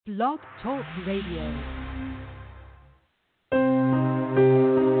Blog Talk Radio.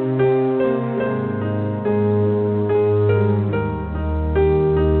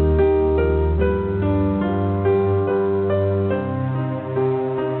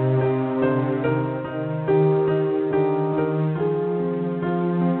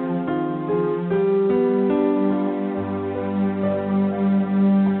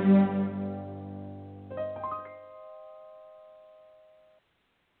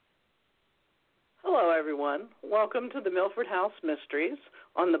 Welcome to the Milford House Mysteries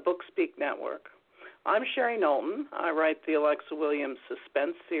on the Bookspeak Network. I'm Sherry Knowlton. I write the Alexa Williams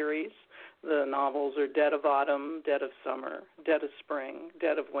suspense series. The novels are Dead of Autumn, Dead of Summer, Dead of Spring,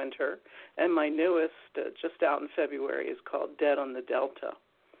 Dead of Winter, and my newest, just out in February, is called Dead on the Delta.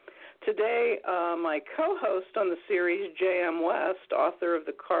 Today, my co-host on the series, Joan West, author of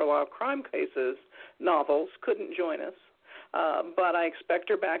the Carlisle Crime Cases novels, couldn't join us, but I expect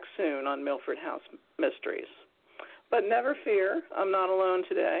her back soon on Milford House Mysteries. But never fear, I'm not alone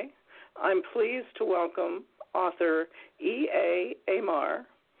today. I'm pleased to welcome author E.A. Aymar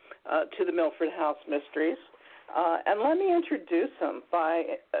to the Milford House Mysteries. And let me introduce him by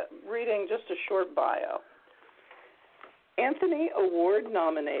reading just a short bio. Anthony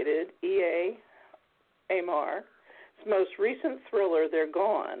Award-nominated E.A. Aymar's most recent thriller, They're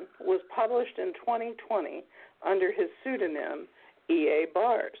Gone, was published in 2020 under his pseudonym E.A.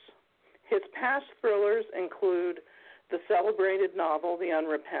 Bars. His past thrillers include the celebrated novel, The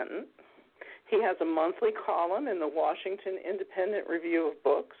Unrepentant. He has a monthly column in the Washington Independent Review of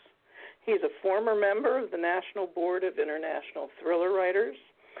Books. He's a former member of the National Board of International Thriller Writers,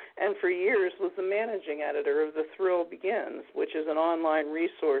 and for years was the managing editor of The Thrill Begins, which is an online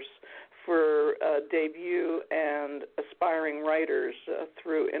resource for debut and aspiring writers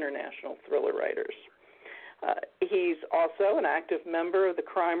through international thriller writers. He's also an active member of the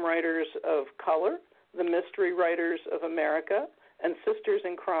Crime Writers of Color, the Mystery Writers of America, and Sisters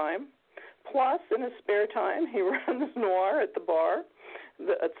in Crime. Plus, in his spare time, he runs Noir at the Bar.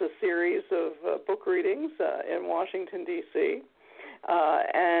 It's a series of book readings in Washington, D.C.,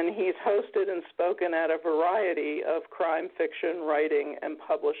 and he's hosted and spoken at a variety of crime fiction writing and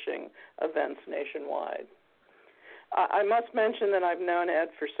publishing events nationwide. I must mention that I've known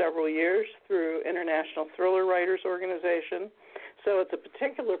Ed for several years through International Thriller Writers Organization, so it's a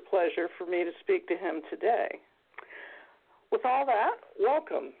particular pleasure for me to speak to him today. With all that,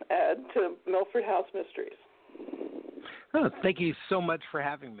 welcome, Ed, to Milford House Mysteries. Oh, thank you so much for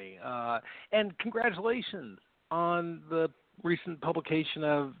having me. And congratulations on the recent publication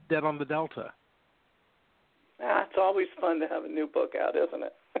of Dead on the Delta. It's always fun to have a new book out, isn't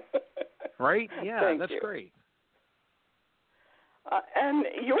it? Right? Yeah, that's you. Great. And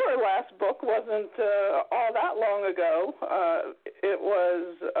your last book wasn't all that long ago. It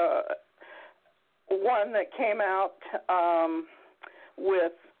was one that came out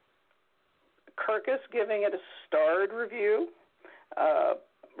with Kirkus giving it a starred review,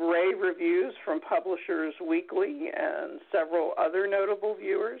 rave reviews from Publishers Weekly, and several other notable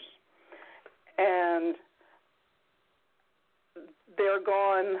viewers. And They're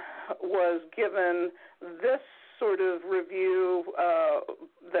Gone was given this sort of review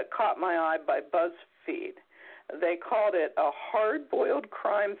that caught my eye by BuzzFeed. They called it a hard-boiled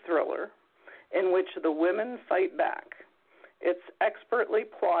crime thriller in which the women fight back. It's expertly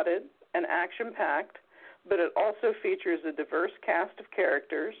plotted and action-packed, but it also features a diverse cast of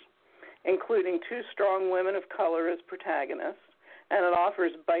characters, including two strong women of color as protagonists, and it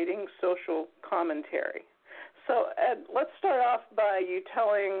offers biting social commentary. So, Ed, let's start off by you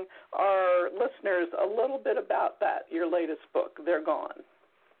telling our listeners a little bit about that, your latest book, They're Gone.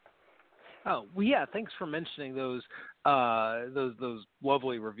 Oh, well, yeah, thanks for mentioning those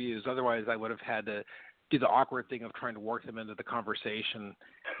lovely reviews. Otherwise, I would have had to do the awkward thing of trying to work them into the conversation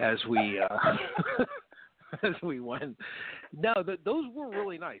as we as we went. No, those were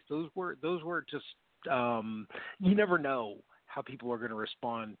really nice. Those were just you never know how people are going to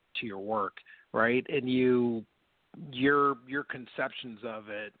respond to your work, right? And your conceptions of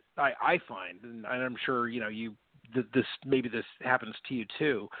it, I find, and I'm sure this happens to you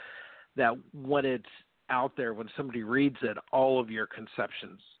too, that when it's out there, when somebody reads it, all of your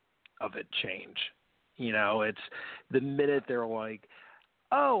conceptions of it change. It's the minute they're like,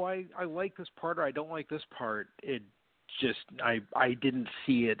 oh, I like this part or I don't like this part, it just I didn't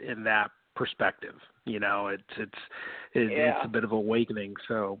see it in that perspective. It's a bit of awakening.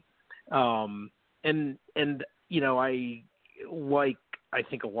 So, and I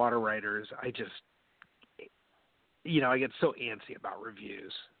think a lot of writers, I get so antsy about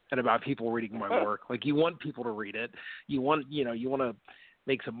reviews and about people reading my work. Like, you want people to read it. You want to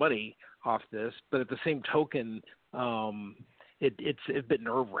make some money off this, but at the same token, it's a bit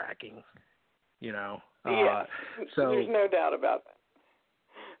nerve-wracking, you know. Yeah, so there's no doubt about that.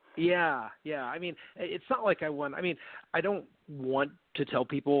 Yeah. I mean, it's not like I don't want to tell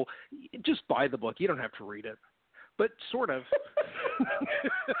people, just buy the book. You don't have to read it. But sort of.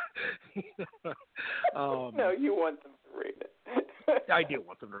 No, you want them to read it. I do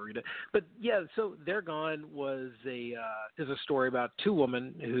want them to read it. But yeah, so They're Gone is a story about two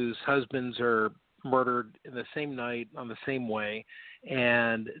women whose husbands are murdered in the same night on the same way,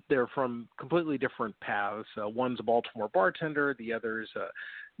 and they're from completely different paths. One's a Baltimore bartender, the other's a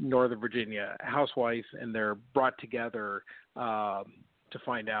Northern Virginia housewife, and they're brought together to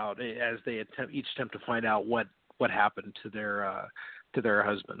find out, as they each attempt to find out what happened to their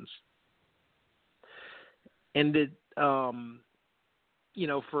husbands. And it,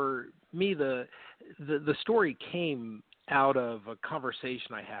 for me, the story came out of a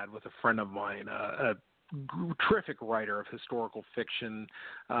conversation I had with a friend of mine, a terrific writer of historical fiction,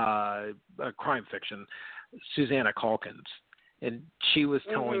 crime fiction, Susanna Calkins, and she was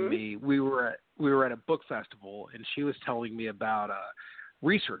telling me we were at a book festival, and she was telling me about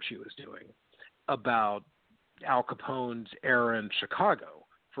research she was doing about Al Capone's era in Chicago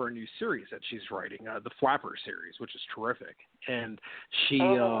for a new series that she's writing, the Flapper series, which is terrific. And she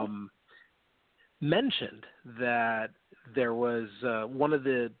mentioned that there was one of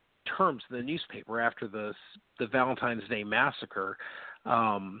the terms in the newspaper after the Valentine's Day massacre,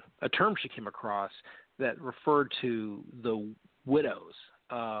 a term she came across that referred to the widows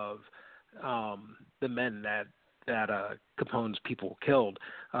of the men that Capone's people killed.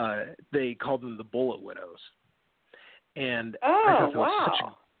 They called them the bullet widows. And I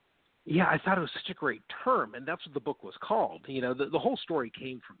thought I thought it was such a great term, and that's what the book was called. You know, the whole story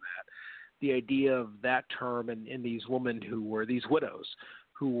came from that. The idea of that term and these women who were these widows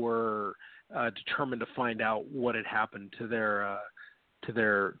who were determined to find out what had happened to their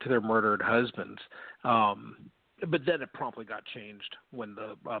murdered husbands. But then it promptly got changed when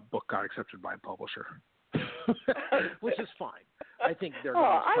the book got accepted by a publisher, which is fine. I think they're.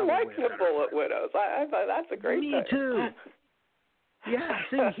 I like the bullet widows. I thought that's a great thing. Me too. Yeah,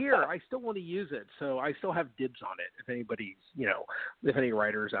 same here. I still want to use it, so I still have dibs on it. If anybody's, if any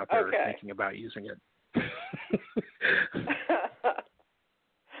writers out there are thinking about using it.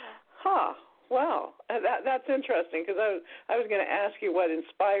 Wow, that's interesting, because I was going to ask you what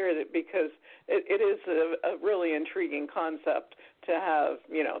inspired it, because it is a really intriguing concept to have,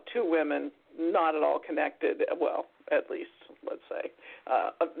 two women not at all connected, well, at least, let's say,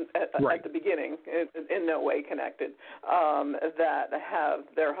 at the beginning, in no way connected, that have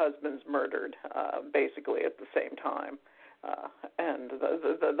their husbands murdered basically at the same time. And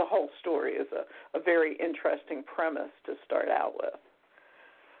the whole story is a very interesting premise to start out with.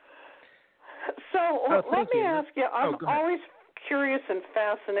 So let me ask you, I'm always curious and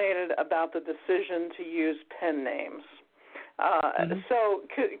fascinated about the decision to use pen names. So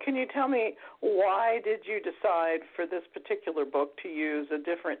can you tell me, why did you decide for this particular book to use a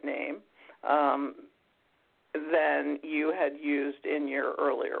different name than you had used in your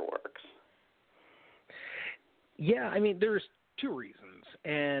earlier works? Yeah, I mean, there's two reasons,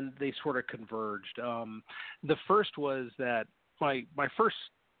 and they sort of converged. The first was that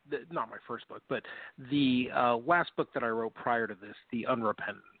not my first book, but the last book that I wrote prior to this, The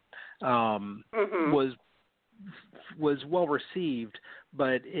Unrepentant, was well received,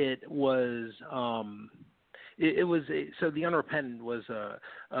 but it was so The Unrepentant was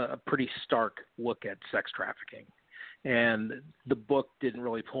a pretty stark look at sex trafficking, and the book didn't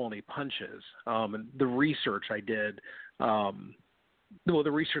really pull any punches. And the research I did, was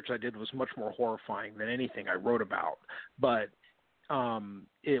much more horrifying than anything I wrote about, but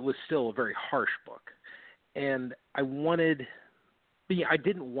it was still a very harsh book, and I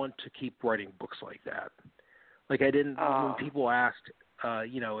didn't want to keep writing books like that. Like, I didn't. When people asked,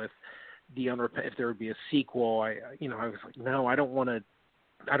 if there would be a sequel, I was like, no, I don't want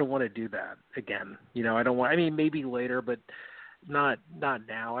to do that again. I don't want. I mean, maybe later, but not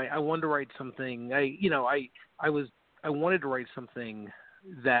now. I wanted to write something. I wanted to write something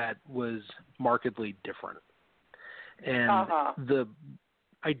that was markedly different. And the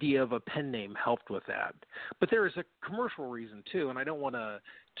idea of a pen name helped with that. But there is a commercial reason, too, and I don't want to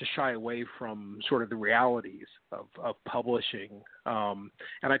shy away from sort of the realities of publishing. And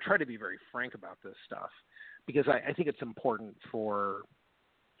I try to be very frank about this stuff, because I think it's important for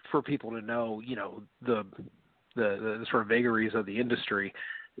people to know, the sort of vagaries of the industry.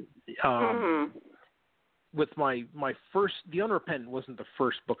 With my first, The Unrepentant wasn't the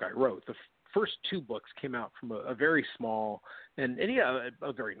first book I wrote. The first two books came out from a very small and yeah,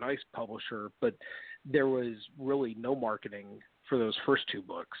 a very nice publisher, but there was really no marketing for those first two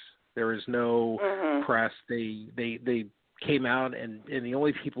books. There was no press. They came out, and the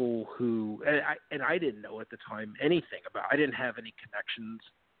only people who and I didn't know at the time anything about. I didn't have any connections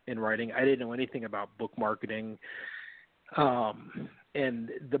in writing. I didn't know anything about book marketing, and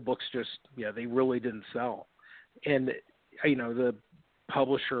the books just they really didn't sell. And the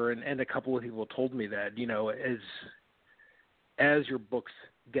publisher and a couple of people told me that as your books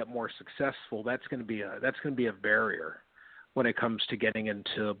get more successful, that's going to be a barrier when it comes to getting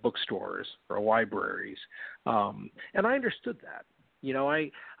into bookstores or libraries. And I understood that.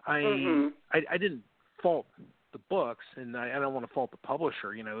 I didn't fault the books, and I don't want to fault the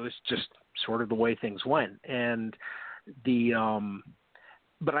publisher. It was just sort of the way things went. And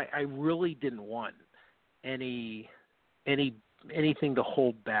but I really didn't want anything to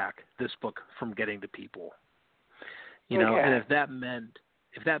hold back this book from getting to people. And if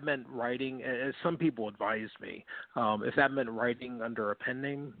that meant writing, as some people advised me, if that meant writing under a pen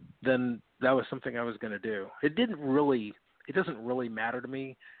name, then that was something I was going to do. It doesn't really matter to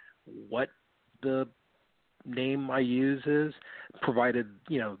me what the name I use is, provided,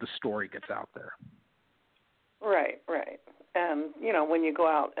 the story gets out there. Right. And, when you go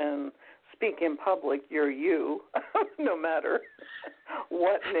out and speak in public, you're you, no matter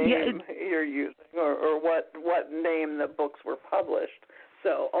what name you're using or what name the books were published.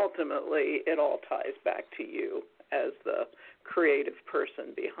 So ultimately, it all ties back to you as the creative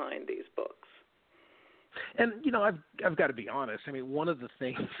person behind these books. And, I've got to be honest. I mean, one of the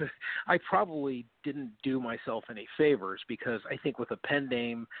things, I probably didn't do myself any favors, because I think with a pen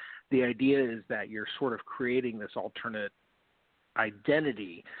name, the idea is that you're sort of creating this alternate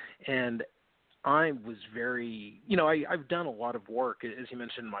identity. And I was very, I've done a lot of work, as you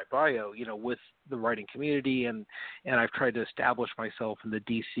mentioned in my bio, with the writing community, and I've tried to establish myself in the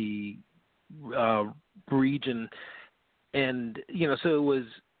DC region. And, so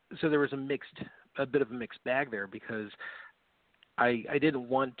there was a bit of a mixed bag there, because I didn't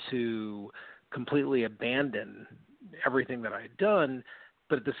want to completely abandon everything that I had done,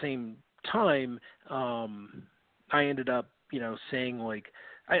 but at the same time, I ended up, saying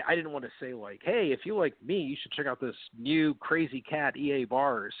I didn't want to say hey, if you like me, you should check out this new crazy cat E.A.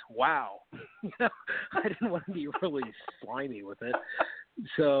 Bars. Wow. I didn't want to be really slimy with it.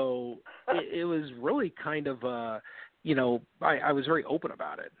 So it was really kind of, I was very open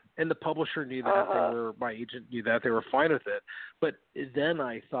about it. And the publisher knew that, my agent knew that, they were fine with it. But then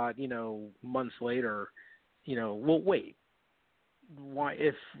I thought, months later, well, wait,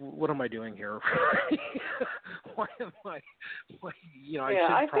 what am I doing here? Why am I,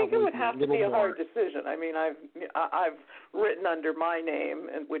 I think it would have to be a hard decision. I mean, I've written under my name,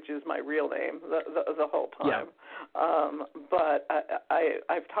 which is my real name, the whole time. Yeah. But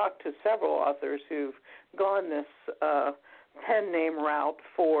I've talked to several authors who've gone this pen name route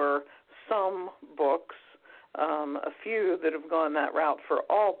for some books, a few that have gone that route for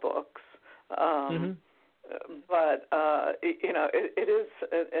all books. But, it is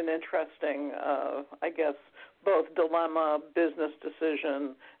an interesting, I guess, both dilemma, business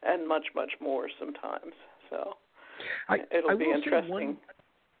decision, and much, much more sometimes. So it'll be interesting.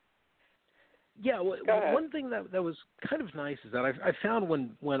 One thing that was kind of nice is that I found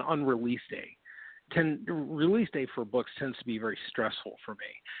when on release day, release day for books tends to be very stressful for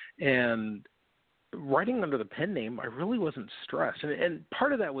me. And writing under the pen name, I really wasn't stressed. And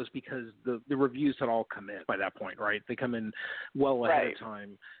part of that was because the reviews had all come in by that point, right? They come in well ahead of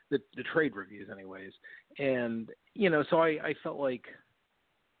time, the trade reviews anyways. And, so I felt like,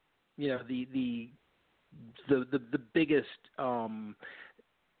 the biggest,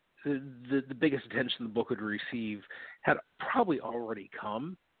 the biggest attention the book would receive had probably already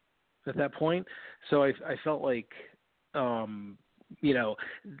come at that point. So I felt like,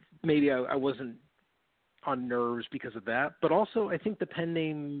 maybe I wasn't on nerves because of that, but also I think the pen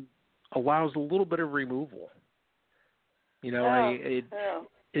name allows a little bit of removal. It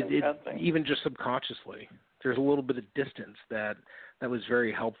even just subconsciously, there's a little bit of distance that was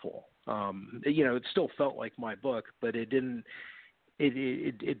very helpful. It still felt like my book, but it didn't.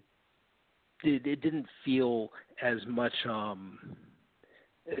 It didn't feel as much,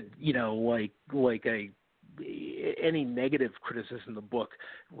 like any negative criticism the book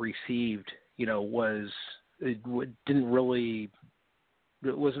received, it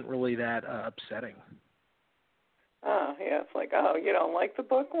wasn't really that upsetting. Oh, yeah, it's like, you don't like the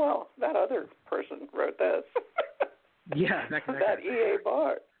book? Well, that other person wrote this. Yeah, that E.A.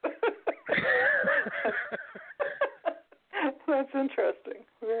 Bart. That's interesting.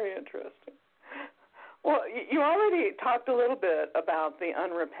 Very interesting. Well, you already talked a little bit about the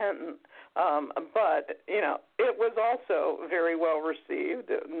Unrepentant, but, it was also very well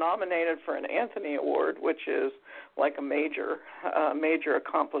received, nominated for an Anthony Award, which is like a major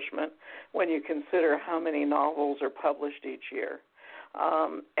accomplishment when you consider how many novels are published each year.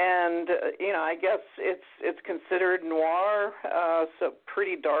 I guess it's considered noir, so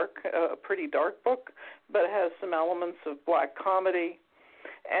pretty dark book, but it has some elements of black comedy.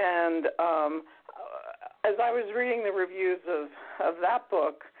 And as I was reading the reviews of that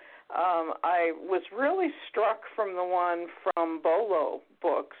book, I was really struck from the one from Bolo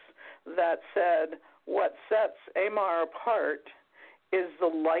Books that said, what sets Aymar apart is the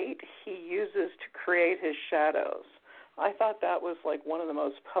light he uses to create his shadows. I thought that was like one of the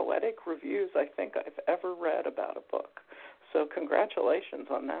most poetic reviews I think I've ever read about a book. So congratulations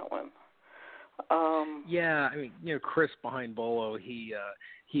on that one. Yeah, I mean, Chris behind Bolo, he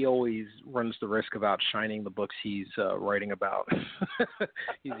always runs the risk of outshining the books he's writing about.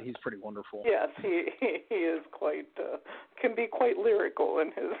 he's pretty wonderful. Yes, he is quite can be quite lyrical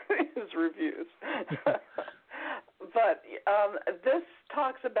in his reviews. But this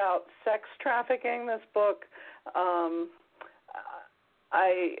talks about sex trafficking. This book,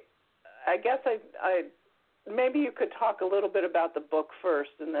 I guess I maybe you could talk a little bit about the book first,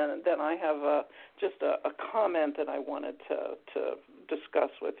 and then I have just a comment that I wanted to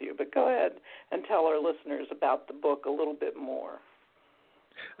discuss with you. But go ahead and tell our listeners about the book a little bit more.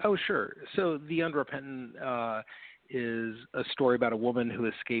 Oh, sure. So The Unrepentant is a story about a woman who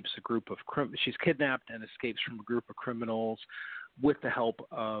escapes a group of she's kidnapped and escapes from a group of criminals with the help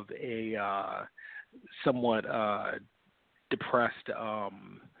of a somewhat depressed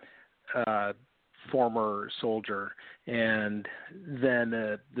former soldier, and then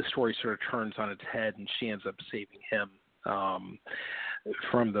the story sort of turns on its head, and she ends up saving him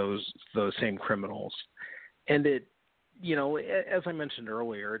from those same criminals. And it, as I mentioned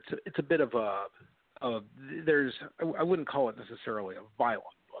earlier, it's a bit of I wouldn't call it necessarily a violent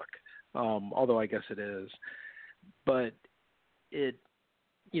book, although I guess it is, but it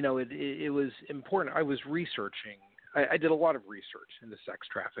was important. I was researching. I did a lot of research into sex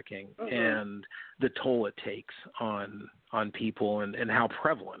trafficking and the toll it takes on people and how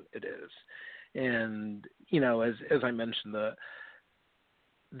prevalent it is. And, as I mentioned,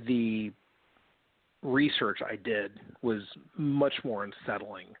 the research I did was much more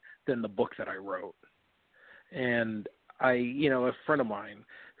unsettling than the book that I wrote. And a friend of mine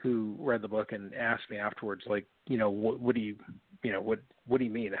who read the book and asked me afterwards, like, what do you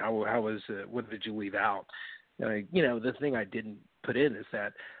mean? How is it? What did you leave out? The thing I didn't put in is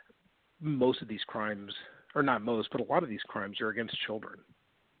that most of these crimes, or not most, but a lot of these crimes are against children.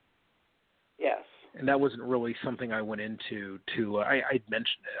 Yes. And that wasn't really something I went into I'd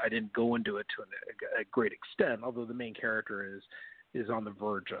mentioned it. I didn't go into it to a great extent, although the main character is on the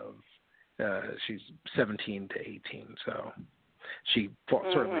verge of, she's 17 to 18, so she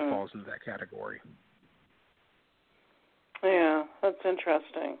certainly falls into that category. Yeah, that's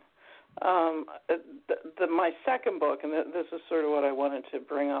interesting. My second book, and this is sort of what I wanted to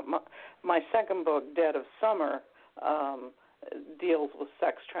bring up, my second book, Dead of Summer, deals with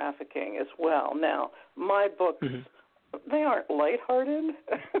sex trafficking as well. Now, my books, they aren't lighthearted.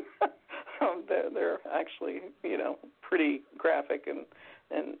 They're actually, pretty graphic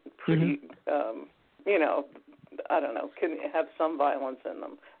and pretty, I don't know, can have some violence in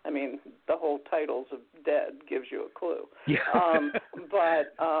them. I mean, the whole titles of Dead gives you a clue. Yeah.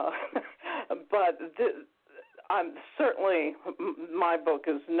 I'm certainly, my book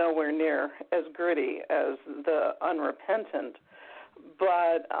is nowhere near as gritty as The Unrepentant,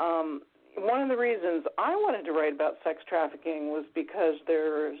 but one of the reasons I wanted to write about sex trafficking was because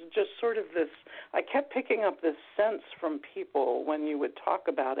there's just sort of this, I kept picking up this sense from people when you would talk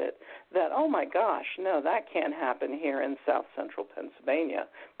about it that, oh my gosh, no, that can't happen here in South Central Pennsylvania,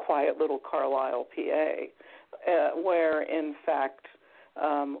 quiet little Carlisle, PA, where in fact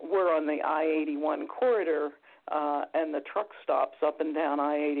we're on the I-81 corridor and the truck stops up and down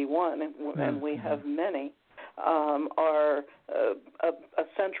I-81, and we have many. Are a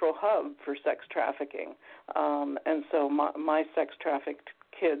central hub for sex trafficking. And so my sex trafficked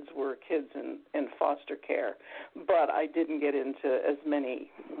kids were kids in foster care. But I didn't get into as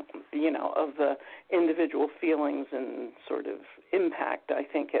many, of the individual feelings and sort of impact, I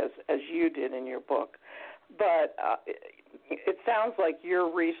think, as you did in your book. But it sounds like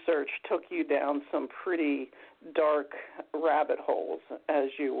your research took you down some pretty dark rabbit holes as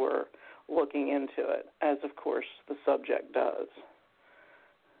you were looking into it, as of course the subject does.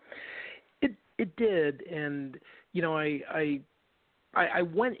 It did, and I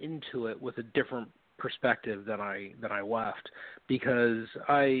went into it with a different perspective than I left, because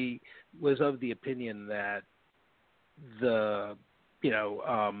I was of the opinion that the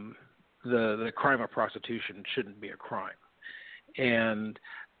crime of prostitution shouldn't be a crime, and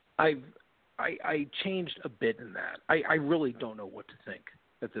I changed a bit in that. I really don't know what to think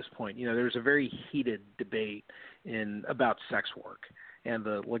at this point. There's a very heated debate about sex work and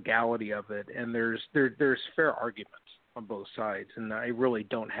the legality of it, and there's fair arguments on both sides, and I really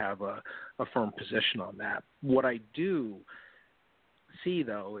don't have a firm position on that. What I do see,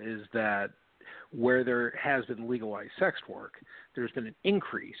 though, is that where there has been legalized sex work, there's been an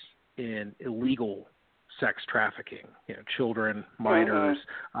increase in illegal sex trafficking. Children, minors,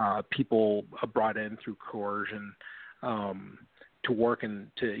 people brought in through coercion to work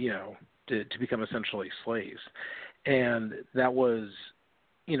and to become essentially slaves, and that was,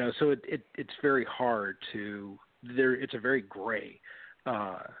 so it's very hard to. It's a very gray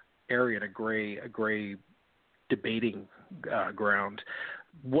area and a gray debating ground.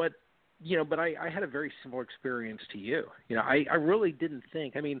 But I had a very similar experience to you. I really didn't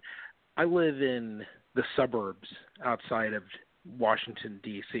think. I mean, I live in the suburbs outside of Washington,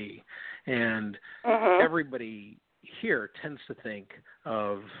 D.C., and everybody here tends to think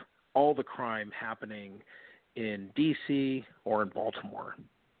of all the crime happening in D.C. or in Baltimore.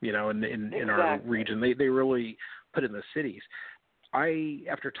 In our region, they really put in the cities.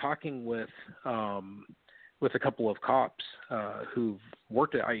 After talking with a couple of cops who've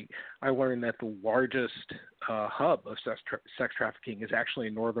worked at, I learned that the largest hub of sex trafficking is actually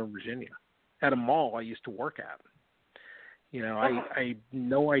in Northern Virginia, at a mall I used to work at. I had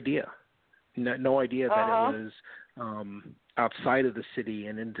no idea that it was outside of the city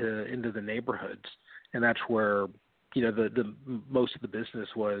and into the neighborhoods, and that's where the most of the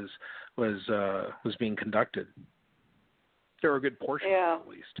business was being conducted. There were a good portion of it, at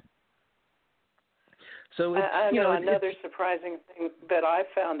least. So another surprising thing that I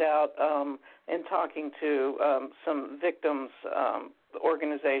found out in talking to some victims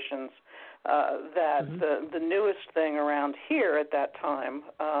organizations that the newest thing around here at that time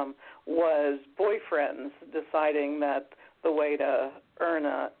was boyfriends deciding that the way to earn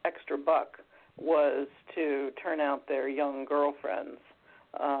an extra buck was to turn out their young girlfriends,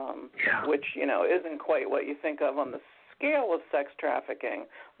 which, isn't quite what you think of on the scale of sex trafficking,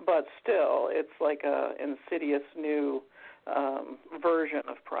 but still, it's like a insidious new version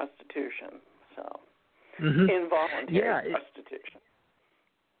of prostitution, so involuntary prostitution.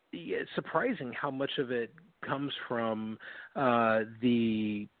 Yeah, it's surprising how much of it comes from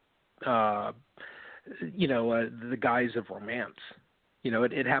the guise of romance.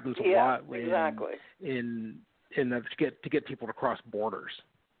 It happens a lot to get people to cross borders.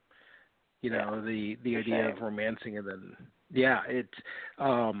 The idea of romancing, and then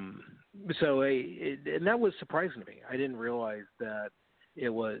and that was surprising to me. I didn't realize that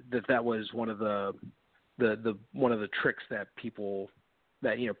that was one of the tricks that people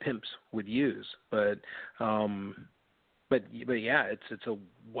pimps would use. But yeah, it's a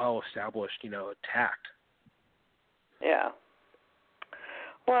well established tact. Yeah.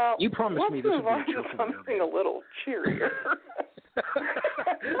 Well, you promised me this would be a something a little cheerier.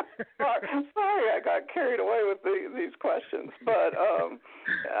 Sorry, I got carried away with these questions, but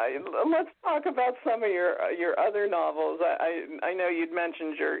let's talk about some of your other novels. I know you'd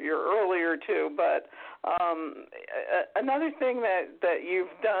mentioned your earlier two, but another thing that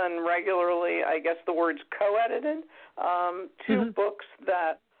you've done regularly, I guess the word's co-edited, two books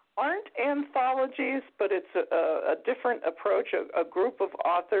that aren't anthologies, but it's a different approach, a group of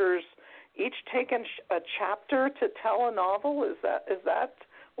authors each taken a chapter to tell a novel. Is that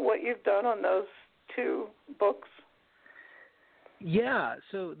what you've done on those two books? Yeah,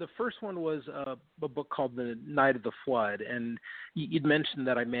 so the first one was a book called The Night of the Flood, and you'd mentioned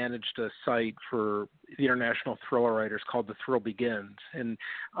that I managed a site for the international thriller writers called The Thrill Begins, and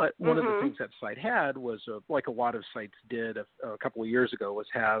one of the things that site had was, like a lot of sites did a couple of years ago, was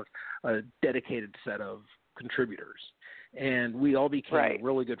have a dedicated set of contributors. And we all became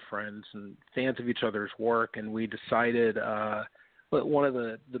really good friends and fans of each other's work, and we decided one of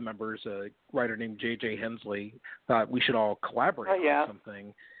the members, a writer named J.J. Hensley, thought we should all collaborate on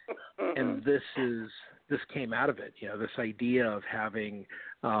something. And this came out of it, this idea of having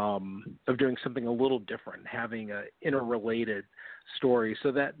of doing something a little different, having a interrelated story.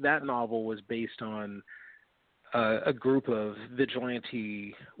 So that novel was based on a group of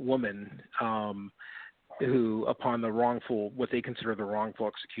vigilante women who, upon what they consider the wrongful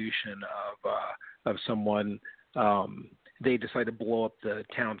execution of someone, they decided to blow up the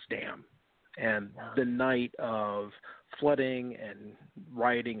town's dam. And the night of flooding and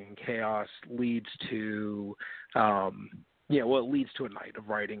rioting and chaos leads to, it leads to a night of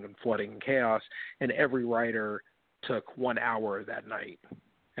rioting and flooding and chaos. And every writer took 1 hour that night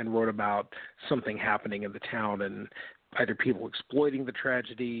and wrote about something happening in the town, and either people exploiting the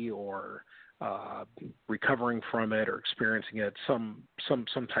tragedy or recovering from it or experiencing it, some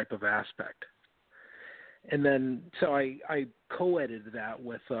type of aspect. And then, so I co-edited that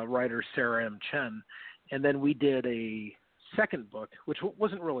with writer Sarah M. Chen, and then we did a second book, which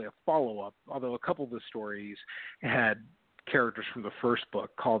wasn't really a follow-up, although a couple of the stories had characters from the first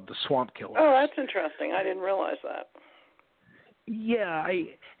book, called The Swamp Killers. Oh, that's interesting. I didn't realize that. Yeah,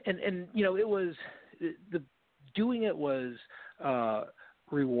 it was doing it was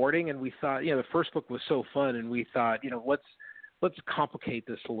rewarding, and we thought, the first book was so fun, and we thought, let's complicate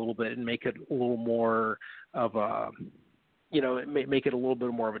this a little bit and make it a little more of a, make it a little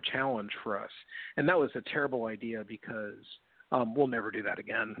bit more of a challenge for us. And that was a terrible idea because we'll never do that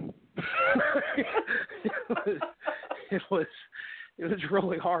again. It was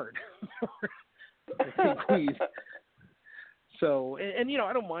really hard. I think so, I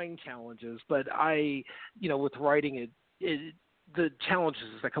don't mind challenges, but with writing it, the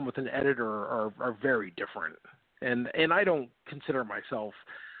challenges that come with an editor are very different. And I don't consider myself,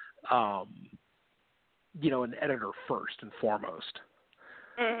 an editor first and foremost.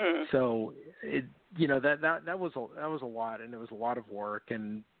 Mm-hmm. So that was a lot, and it was a lot of work.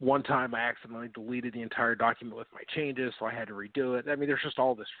 And one time I accidentally deleted the entire document with my changes, so I had to redo it. I mean, there's just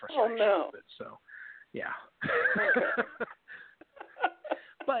all this frustration with it. So, yeah. Okay.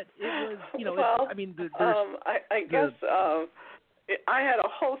 But it was, well, I guess I had a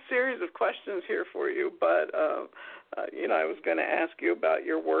whole series of questions here for you, but I was going to ask you about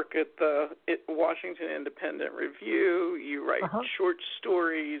your work at the Washington Independent Review. You write short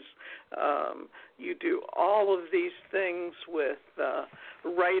stories. You do all of these things with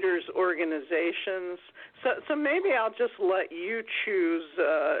writers' organizations. So maybe I'll just let you choose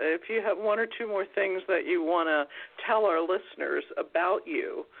if you have one or two more things that you want to tell our listeners about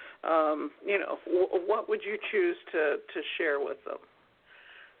you. What would you choose to share with them?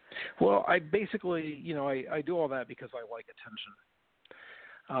 Well, I basically, I do all that because I like attention.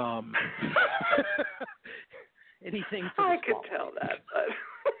 Anything for the I could spotlight. tell that, but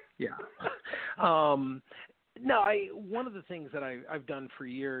yeah. One of the things that I've done for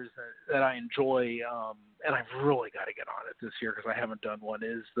years that I enjoy, and I've really got to get on it this year because I haven't done one,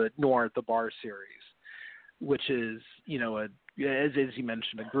 is the Noir at the Bar series, which is, as you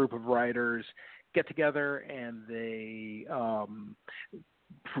mentioned, a group of writers get together and they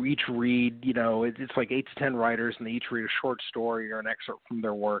each read, it's like 8 to 10 writers, and they each read a short story or an excerpt from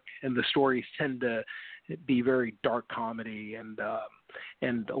their work. And the stories tend to be very dark comedy and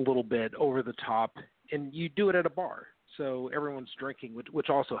a little bit over the top. And you do it at a bar, so everyone's drinking, which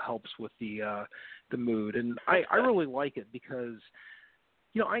also helps with the mood. And I really like it because,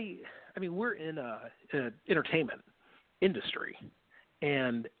 we're in an entertainment industry,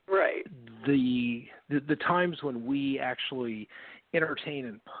 and right. The times when we actually entertain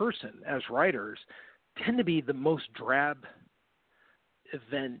in person as writers tend to be the most drab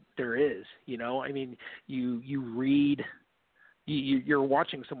event there is. You read, you're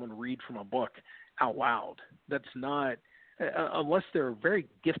watching someone read from a book out loud. That's not, unless they're a very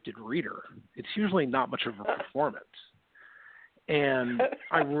gifted reader, it's usually not much of a performance. And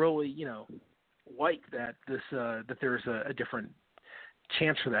I really, like that that there's a different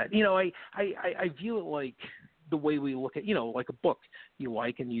chance for that. I view it like the way we look at, like a book you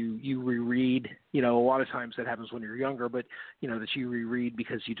like and you reread. A lot of times that happens when you're younger, but that you reread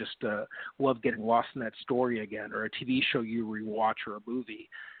because you just love getting lost in that story again, or a TV show you rewatch, or a movie.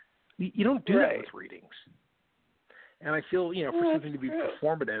 You don't do that with readings. And I feel, for something to be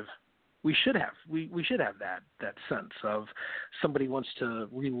performative, we should have that sense of somebody wants to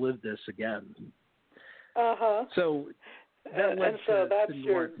relive this again. So that's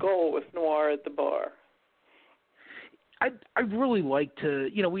your goal with Noir at the Bar. I really like to,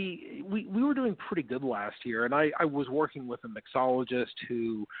 we were doing pretty good last year, and I was working with a mixologist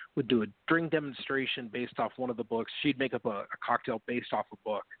who would do a drink demonstration based off one of the books. She'd make up a cocktail based off a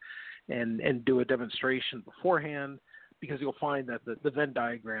book and do a demonstration beforehand, because you'll find that the Venn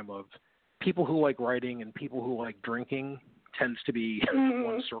diagram of people who like writing and people who like drinking tends to be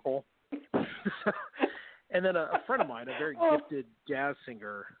one circle. And then a friend of mine, a very gifted jazz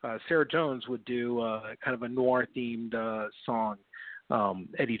singer, Sarah Jones, would do kind of a noir-themed song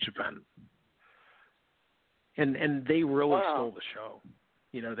at each event. And they really stole the show.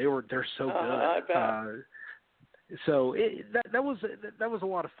 They're so good. I bet. So that was a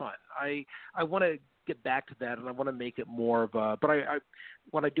lot of fun. I want to get back to that, and I want to make it more of a. But I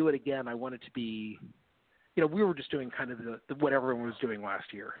when I do it again, I want it to be, we were just doing kind of the what everyone was doing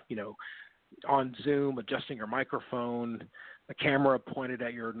last year, on Zoom, adjusting your microphone, a camera pointed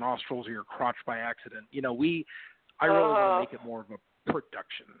at your nostrils or your crotch by accident. I really want to make it more of a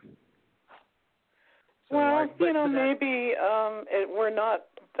production. So maybe we're not.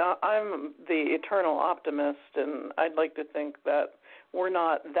 I'm the eternal optimist, and I'd like to think that we're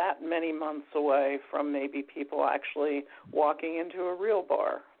not that many months away from maybe people actually walking into a real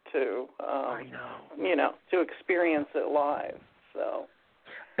bar to, to experience it live. So,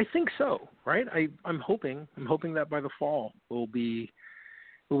 I think so, right? I'm hoping that by the fall we'll be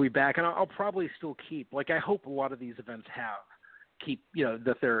back, and I'll probably still keep. I hope a lot of these events keep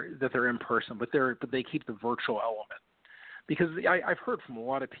that they're in person, but they keep the virtual element, because I've heard from a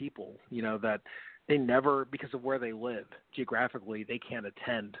lot of people that they never, because of where they live geographically, they can't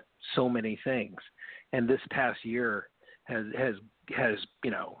attend so many things, and this past year has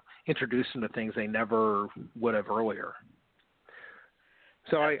introduced them to things they never would have earlier.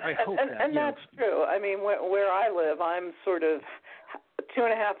 So I hope and that's true. I mean, where I live, I'm sort of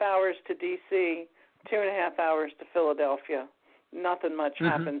 2.5 hours to D.C., 2.5 hours to Philadelphia. Nothing much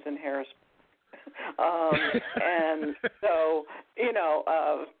happens in Harrisburg. And so,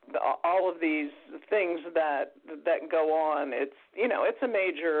 all of these things that go on, it's a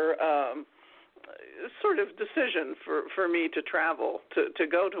major sort of decision for me to travel to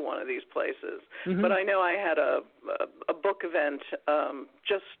go to one of these places. Mm-hmm. But I know I had a book event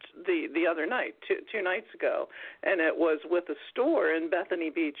just the other night, two nights ago, and it was with a store in Bethany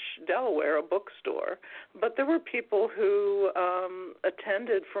Beach, Delaware, a bookstore. But there were people who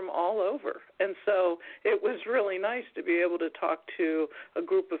attended from all over, and so it was really nice to be able to talk to a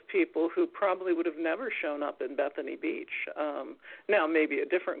group of people who probably would have never shown up in Bethany Beach. Now, maybe a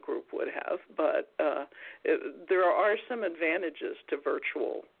different group would have, but there are some advantages to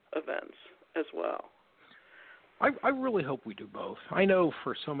virtual events as well. I really hope we do both. I know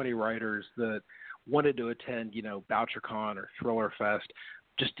for so many writers that wanted to attend, BoucherCon or Thriller Fest,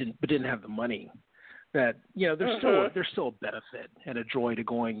 but didn't have the money. That there's still a benefit and a joy to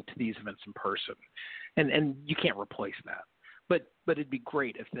going to these events in person, and you can't replace that. But it'd be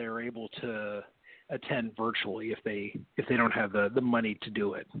great if they're able to attend virtually if they don't have the money to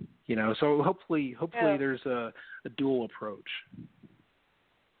do it. So hopefully there's a dual approach.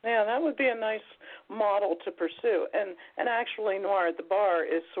 Yeah, that would be a nice model to pursue. And actually, Noir at the Bar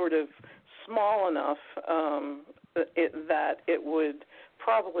is sort of small enough that it would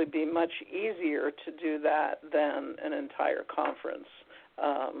probably be much easier to do that than an entire conference.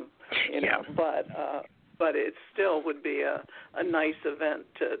 But it still would be a nice event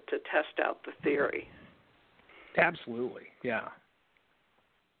to test out the theory. Absolutely, yeah.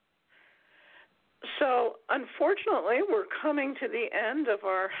 So, unfortunately, we're coming to the end of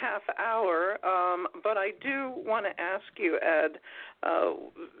our half hour, but I do want to ask you, Ed,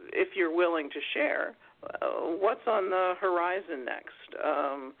 if you're willing to share, what's on the horizon next?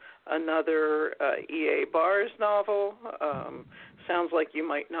 Another E.A. Bars novel? Sounds like you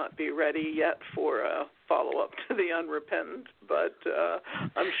might not be ready yet for a follow-up to The Unrepentant, but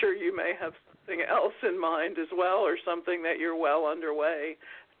I'm sure you may have something else in mind as well, or something that you're well underway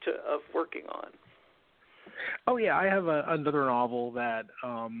of working on. Oh, yeah, I have another novel that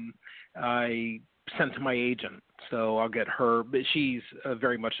I sent to my agent, so I'll get her. But she's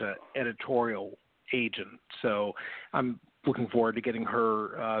very much an editorial agent, so I'm looking forward to getting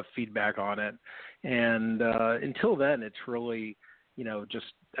her feedback on it. And until then, it's really,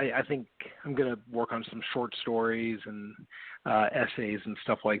 I think I'm going to work on some short stories and essays and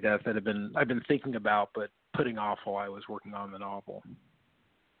stuff like that I've been thinking about, but putting off while I was working on the novel.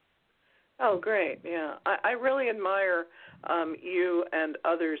 Oh, great, yeah. I really admire you and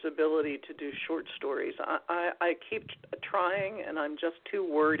others' ability to do short stories. I keep trying, and I'm just too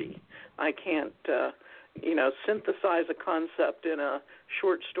wordy. I can't, synthesize a concept in a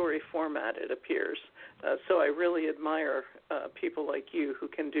short story format, it appears. So I really admire people like you who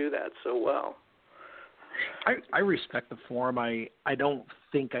can do that so well. I respect the form. I don't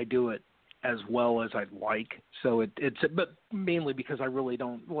think I do it as well as I'd like. So but mainly because I really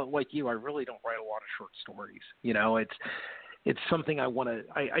don't, like you, I really don't write a lot of short stories. It's something I want to,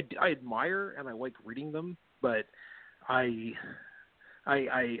 I admire and I like reading them, but there's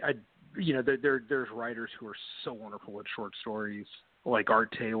writers who are so wonderful at short stories, like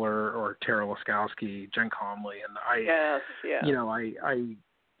Art Taylor or Tara Laskowski, Jen Conley, and I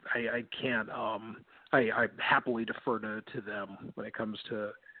can't. I happily defer to them when it comes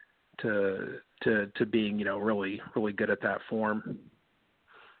to being really really good at that form.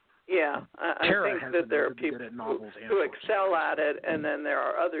 Yeah, I think that there are people who excel at it, and then there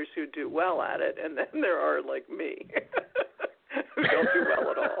are others who do well at it, and then there are, like me, who don't do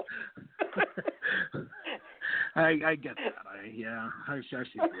well at all. I get that. I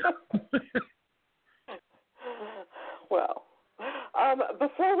see that. Well,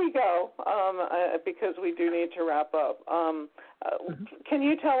 before we go, because we do need to wrap up, can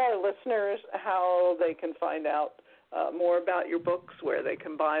you tell our listeners how they can find out more about your books, where they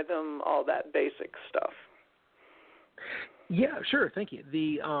can buy them, all that basic stuff? Yeah, sure. Thank you.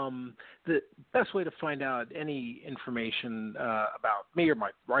 The best way to find out any information about me or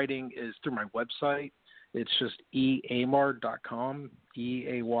my writing is through my website. It's just eaymar.com,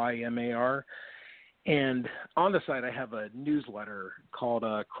 EAYMAR. And on the site, I have a newsletter called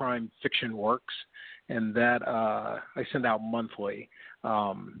Crime Fiction Works, and that I send out monthly.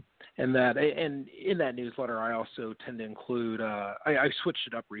 And in that newsletter, I also tend to include. I switched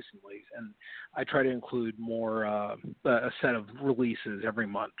it up recently, and I try to include more a set of releases every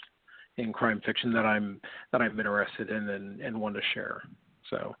month in crime fiction that I'm interested in and want to share.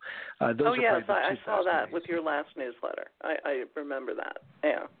 So those yes, I saw that with your last newsletter. I remember that.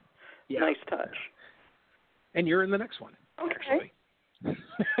 Yeah. Nice touch. And you're in the next one, actually.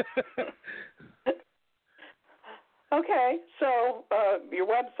 Okay, so your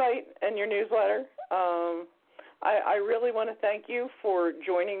website and your newsletter. I really want to thank you for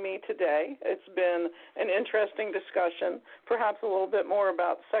joining me today. It's been an interesting discussion, perhaps a little bit more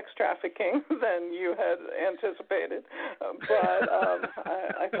about sex trafficking than you had anticipated, but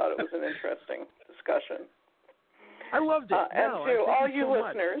I thought it was an interesting discussion. I loved it. And to all you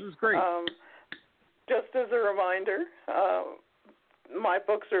listeners, it was great. Just as a reminder, my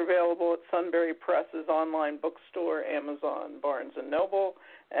books are available at Sunbury Press's online bookstore, Amazon, Barnes & Noble,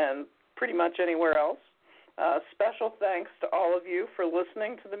 and pretty much anywhere else. Special thanks to all of you for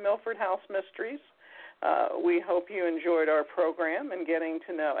listening to the Milford House Mysteries. We hope you enjoyed our program and getting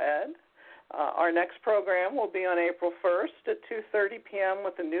to know Ed. Our next program will be on April 1st at 2:30 p.m.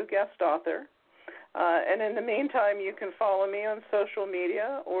 with a new guest author. And in the meantime, you can follow me on social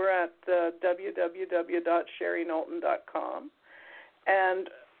media or at www.sherryknowlton.com. And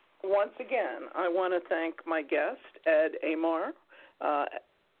once again, I want to thank my guest, Ed Aymar,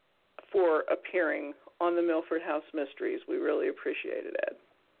 for appearing on the Milford House Mysteries. We really appreciate it, Ed.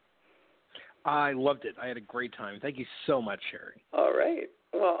 I loved it. I had a great time. Thank you so much, Sherry. All right.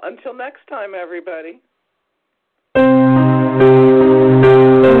 Well, until next time, everybody.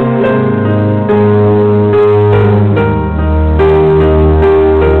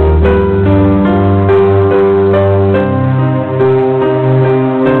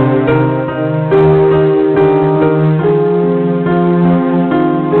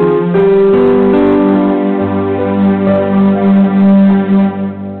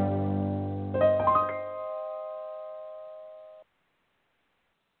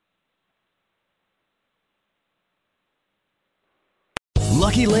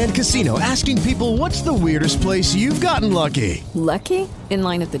 Lucky Land Casino, asking people, what's the weirdest place you've gotten lucky? Lucky? In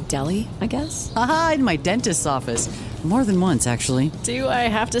line at the deli, I guess? Aha, in my dentist's office. More than once, actually. Do I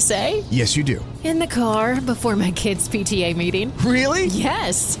have to say? Yes, you do. In the car before my kids' PTA meeting. Really?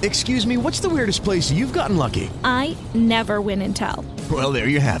 Yes. Excuse me, what's the weirdest place you've gotten lucky? I never win and tell. Well, there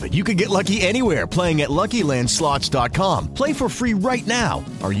you have it. You can get lucky anywhere, playing at LuckyLandSlots.com. Play for free right now.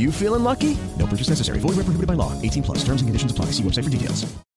 Are you feeling lucky? No purchase necessary. Void where prohibited by law. 18+. Terms and conditions apply. See website for details.